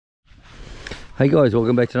Hey guys,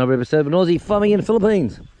 welcome back to another episode of an Aussie farming in the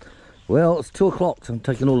Philippines. Well, it's 2 o'clock, so I'm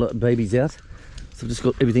taking all the babies out. So I've just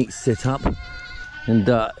got everything set up. And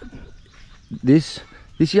this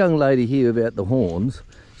young lady here about the horns,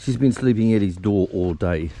 she's been sleeping at his door all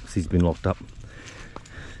day. She's been locked up.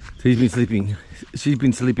 So she's been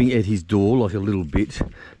sleeping at his door like a little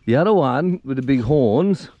bitch. The other one with the big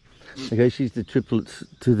horns, okay, she's the triplets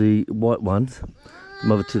to the white ones, the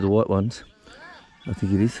mother to the white ones, I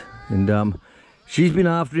think it is. And she's been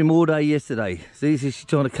after him all day yesterday. See, she's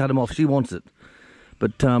trying to cut him off. She wants it.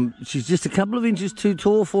 But she's just a couple of inches too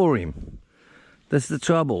tall for him. That's the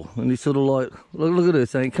trouble. And he's sort of like, look at her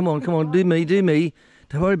saying, come on, do me.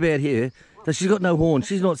 Don't worry about her. She's got no horns.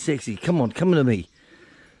 She's not sexy. Come on, come to me.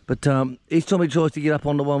 But each time he tries to get up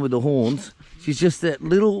on the one with the horns, she's just that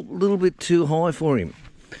little bit too high for him.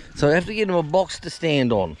 So I have to get him a box to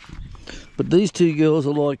stand on. But these two girls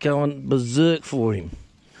are like going berserk for him.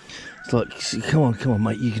 It's like, come on,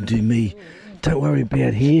 mate, you can do me. Don't worry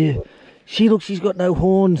about her. She's got no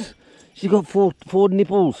horns. She's got four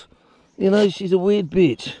nipples. You know, she's a weird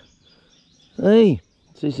bitch. Hey,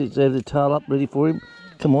 see, she's have the tail up ready for him.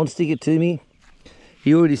 Come on, stick it to me.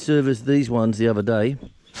 He already serviced these ones the other day.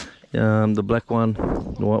 The black one,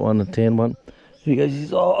 the white one, the tan one. He goes, he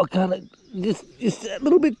says, oh, I can't, just a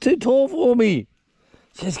little bit too tall for me.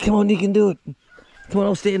 She says, come on, you can do it. Come on,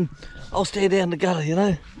 I'll stand down the gutter, you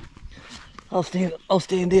know. I'll stand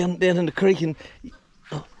down in the creek and,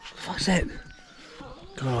 oh, fuck's that?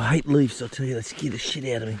 God, I hate leaves, I tell you, they scare the shit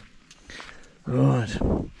out of me. Right.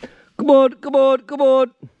 Come on.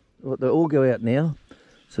 Right, they all go out now,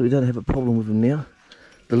 so we don't have a problem with them now.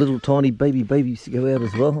 The little tiny babies go out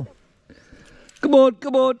as well. Come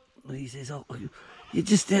on. He says, oh, you're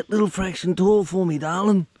just that little fraction tall for me,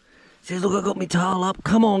 darling. He says, look, I got my tail up.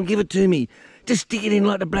 Come on, give it to me. Just stick it in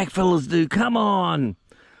like the black fellas do. Come on.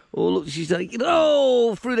 Oh, look, she's like,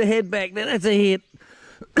 oh, through the head back there. That's a hit.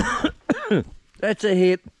 That's a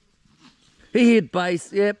hit. He hit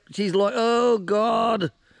base. Yep. She's like, oh,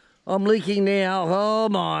 God. I'm leaking now. Oh,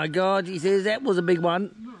 my God. She says, that was a big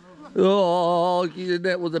one. Oh, she said,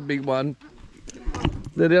 that was a big one.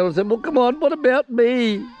 Then the other said, well, come on. What about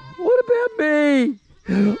me? What about me?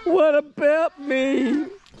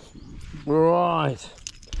 Right.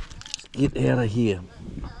 Let's get out of here.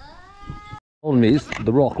 Problem is,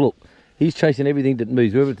 the rock, look, he's chasing everything that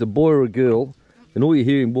moves, whether it's a boy or a girl, and all you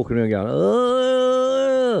hear him walking around going,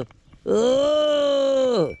 oh,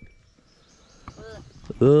 oh,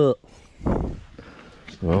 oh.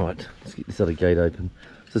 Right, let's get this other gate open.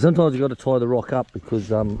 So sometimes you've got to tie the rock up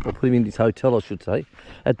because, I'll put him in this hotel, I should say,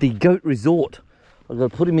 at the Goat Resort. I've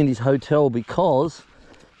got to put him in this hotel because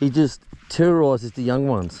he just terrorises the young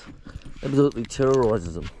ones. Absolutely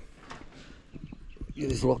terrorises them. Get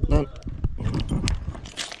this lock done.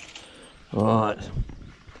 Right.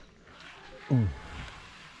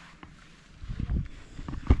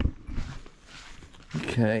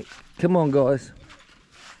 Okay, come on, guys.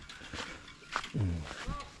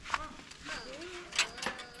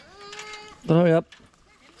 Hurry up.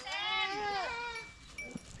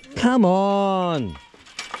 Come on.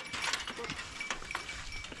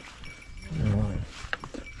 Right.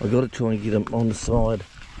 I've got to try and get them on the side.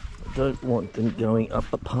 I don't want them going up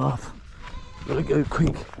the path. Gotta go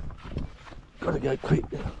quick. Gotta go quick.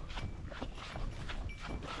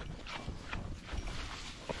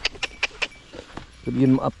 Gotta get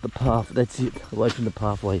them up the path. That's it. Away from the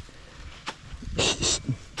pathway.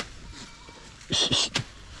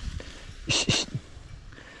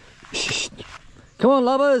 Come on,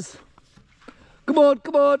 lovers. Come on.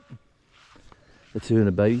 The two and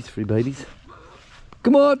the babies, 3 babies.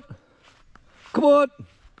 Come on.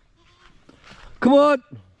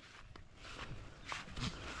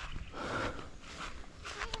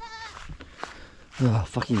 Oh,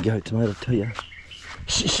 fucking goat, tomato, I tell you.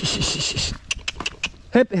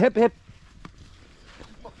 Hep.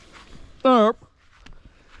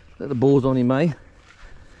 Let the balls on him, mate.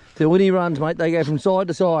 So when he runs, mate, they go from side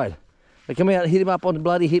to side. They come out and hit him up on the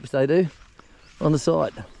bloody hips, they do. On the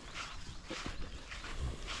side.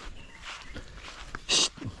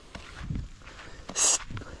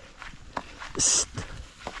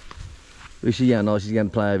 Where's she going? Nice, she's going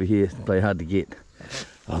to play over here, play hard to get.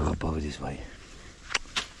 Oh, I've got to bugger this way.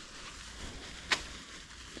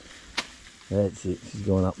 That's it, she's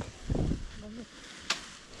going up.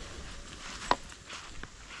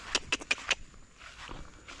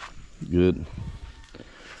 Good.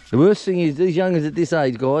 The worst thing is, these youngers at this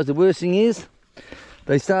age, guys, the worst thing is,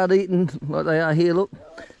 they start eating like they are here, look,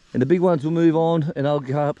 and the big ones will move on, and I'll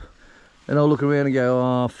go up, and I'll look around and go,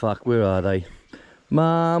 oh, fuck, where are they?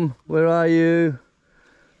 Mum, where are you?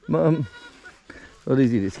 Mum, What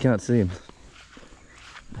is he? Just can't see him.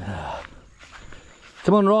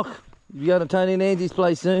 Come on, Rock. You're going to Tony and Angie's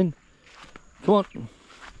place soon. Come on.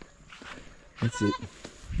 That's it.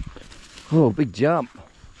 Oh, big jump.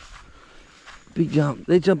 Big jump.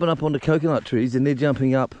 They're jumping up onto coconut trees and they're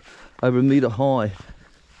jumping up over a metre high.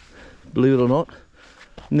 Believe it or not.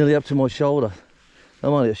 Nearly up to my shoulder.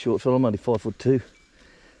 I'm only a short fella, I'm only 5'2".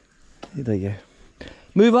 Here they go.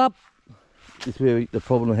 Move up! This is where the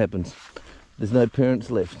problem happens. There's no parents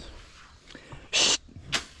left. Shh.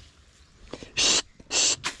 Shh.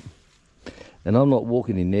 Shh. And I'm not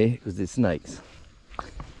walking in there because there's snakes.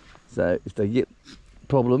 So if they get a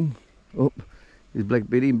problem, oh, there's Black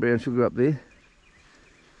Betty and Brown Sugar up there.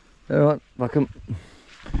 Alright, fuck them.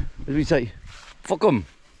 As we say, fuck them.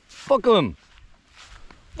 Fuck them.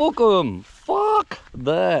 Fuck them. Fuck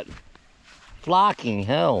that. Flarking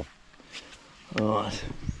hell. Alright.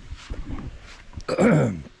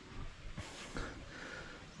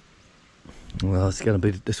 Well, it's going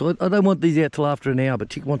to be this. I don't want these out till after an hour, but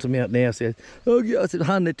Chick wants them out now. Says, oh yeah, I said,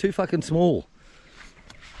 hun, they're too fucking small.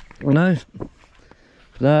 I know.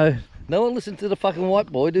 No one listens to the fucking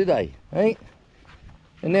white boy, do they? Hey?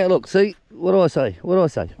 And now look, see, what do I say? What do I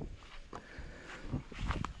say?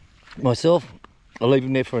 Myself, I'll leave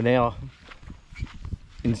them there for an hour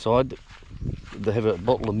inside. They have a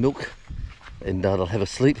bottle of milk and they'll have a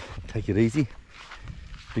sleep, take it easy,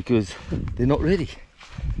 because they're not ready.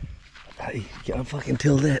 Hey, you can't fucking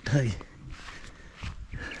tell that, hey.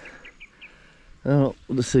 Oh,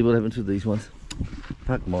 let's see what happens with these ones.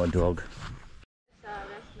 Fuck my dog.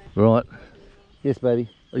 Right. Yes, baby.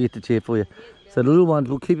 I'll get the chair for you. So the little ones,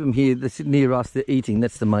 we'll keep them here. They're sitting near us. They're eating.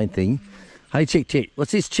 That's the main thing. Hey, Chick.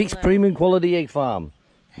 What's this? Chick's Premium Quality Egg Farm.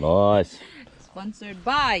 Nice. Sponsored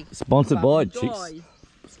by. Sponsored by Chick's.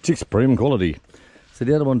 Chick's Premium Quality. So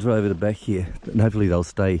the other ones are over the back here. And hopefully they'll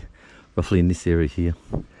stay roughly in this area here.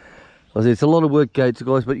 I said, it's a lot of work, Gates,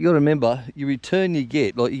 guys. But you got to remember, you return you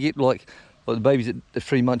get like the babies at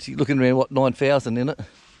 3 months. You're looking around, what, 9,000 in it?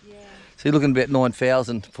 Yeah. So you're looking about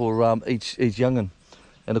 9,000 for each young'un.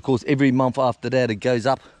 And of course, every month after that, it goes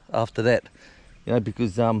up after that. You know,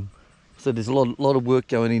 because so there's a lot of work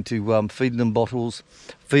going into feeding them bottles,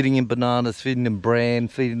 feeding them bananas, feeding them bran,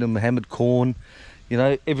 feeding them hammered corn. You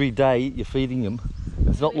know, every day you're feeding them.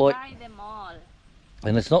 It's not like, buy them all.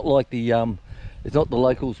 And it's not like the it's not the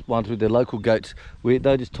locals ones with their local goats where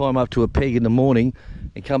they just tie them up to a peg in the morning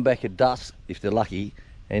and come back at dusk if they're lucky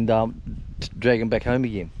and drag them back home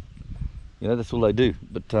again. You know, that's all they do.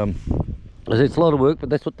 But it's a lot of work, but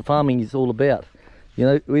that's what the farming is all about. You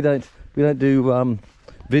know, we don't do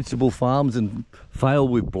vegetable farms and fail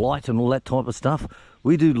with blight and all that type of stuff.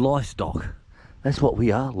 We do livestock. That's what we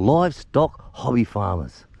are, livestock hobby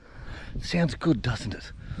farmers. Sounds good, doesn't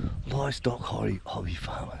it? Livestock hobby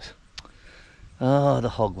farmers. Oh, the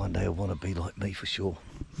hog one day will want to be like me for sure.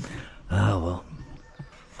 Oh well.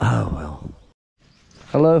 Oh well.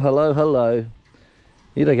 Hello.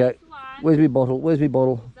 Here they go. Where's my bottle?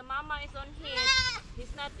 The mama is on him.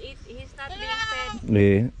 He's not being fed.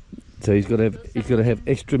 Yeah. So he's got to have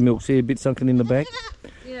extra milk. See a bit sunken in the back?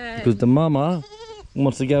 Yeah. Because the mama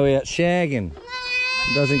wants to go out shagging.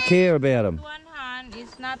 Doesn't care about him. One hand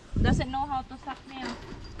doesn't know how to suck milk.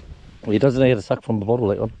 Well, he doesn't know how to suck from a bottle,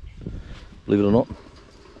 that one. Believe it or not.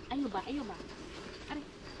 Ayuba.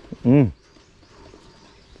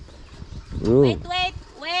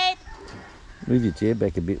 Wait. Move your chair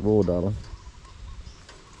back a bit more, darling.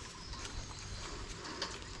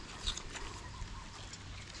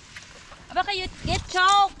 Baka you get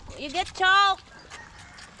choked. You get choked.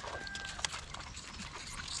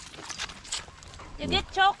 You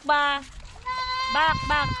get choked ba?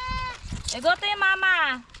 Back. You go to your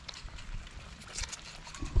mama.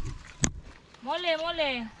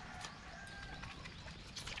 Molly.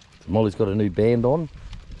 Molly's got a new band on.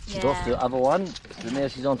 Yeah. She's off the other one. So now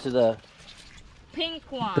she's on to the pink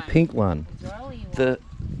one. The pink one.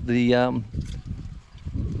 One.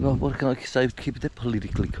 Well, what can I say to keep it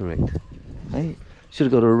politically correct? Hey? Should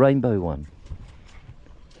have got a rainbow one.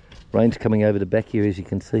 Rain's coming over the back here, as you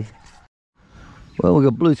can see. Well, we've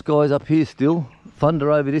got blue skies up here still.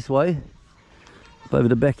 Thunder over this way. Up over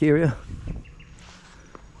the back area.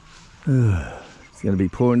 It's going to be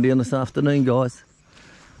pouring down this afternoon, guys.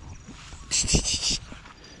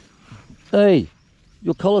 Hey,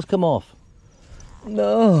 your collar's come off.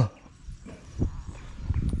 No.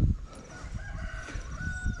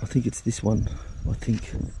 I think it's this one. I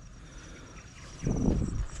think.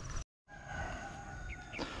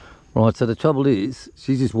 Right, so the trouble is,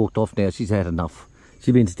 she's just walked off now. She's had enough.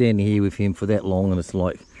 She's been standing here with him for that long, and it's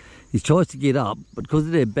like, he tries to get up, but because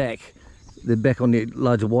of their back on the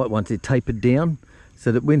larger white ones, they're tapered down.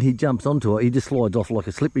 so that when he jumps onto it, he just slides off like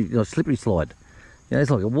a slippery slide. You know, it's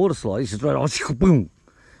like a water slide. He's just right off, boom,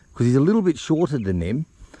 because he's a little bit shorter than them,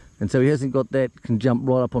 and so he hasn't got that, can jump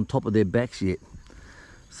right up on top of their backs yet.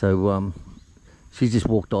 So she's just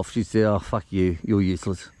walked off. She said, "Oh fuck you, you're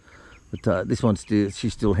useless." But this one's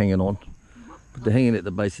she's still hanging on. But they're hanging at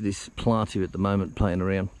the base of this plant here at the moment, playing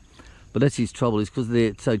around. But that's his trouble, is because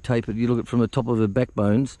they're so tapered. You look at from the top of her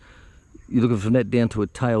backbones, you look at from that down to her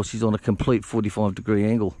tail, she's on a complete 45-degree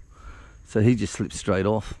angle. So he just slips straight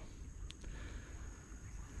off.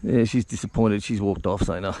 Yeah, she's disappointed. She's walked off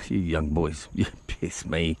saying, "Oh, you young boys, you piss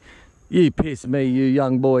me. You piss me, you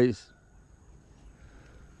young boys."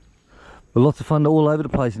 But lots of thunder all over the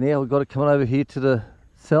place now. We've got it coming over here to the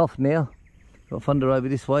south now. Got thunder over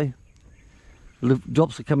this way. The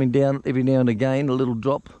drops are coming down every now and again, a little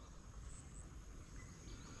drop.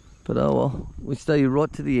 But oh well, we stay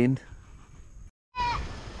right to the end.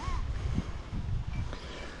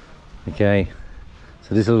 Okay,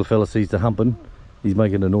 so this little fella sees the humping. He's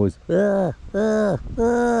making a noise. Them.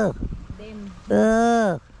 Ah.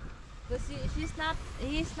 Because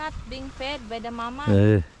he's not being fed by the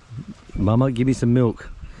mama. Mama, give me some milk.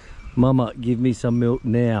 Mama, give me some milk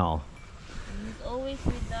now. He's always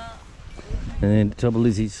with the... And the trouble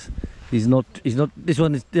is, he's not. This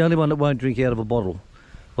one is the only one that won't drink out of a bottle.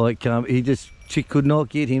 Like she could not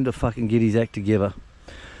get him to fucking get his act together.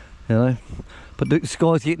 You know. But the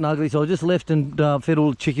sky's getting ugly, so I just left and fed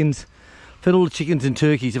all the chickens. Fed all the chickens and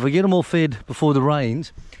turkeys. If I get them all fed before the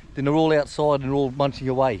rains, then they're all outside and they're all munching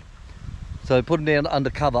away. So put them down under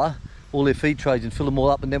cover, all their feed trays, and fill them all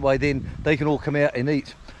up, and that way then they can all come out and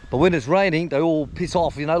eat. But when it's raining, they all piss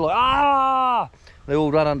off, you know, like ah! They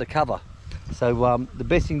all run under cover. So the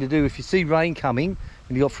best thing to do if you see rain coming,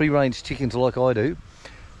 and you've got free range chickens like I do,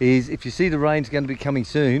 is if you see the rain's going to be coming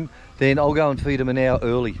soon, then I'll go and feed them an hour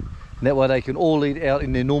early. And that way they can all eat out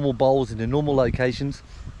in their normal bowls, in their normal locations.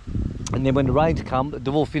 And then when the rains come,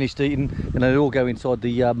 they've all finished eating, and they all go inside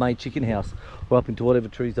the main chicken house, or up into whatever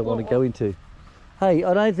trees they want to go into. Hey,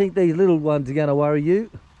 I don't think these little ones are going to worry you.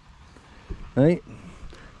 Hey?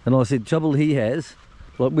 And I said, trouble he has,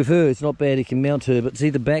 like with her, it's not bad, he can mount her, but see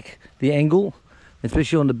the back, the angle,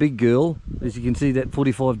 especially on the big girl, as you can see that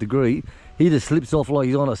 45-degree, he just slips off like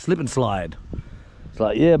he's on a slip and slide. It's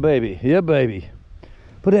like, yeah baby, yeah baby.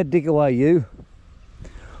 Put that dick away, you.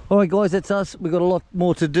 Alright guys, that's us. We've got a lot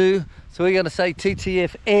more to do. So we're going to say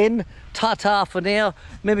TTFN, ta-ta for now.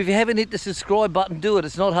 Remember, if you haven't hit the subscribe button, do it.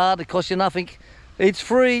 It's not hard, it costs you nothing. It's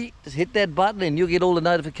free. Just hit that button and you'll get all the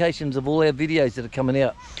notifications of all our videos that are coming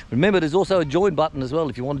out. Remember, there's also a join button as well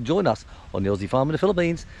if you want to join us on the Aussie Farm in the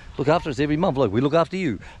Philippines. Look after us every month. Look, we look after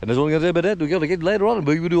you. And that's all I'm going to say about that. We're going to get later on and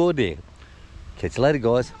we will do all day. Catch you later,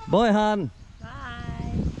 guys. Bye, hon.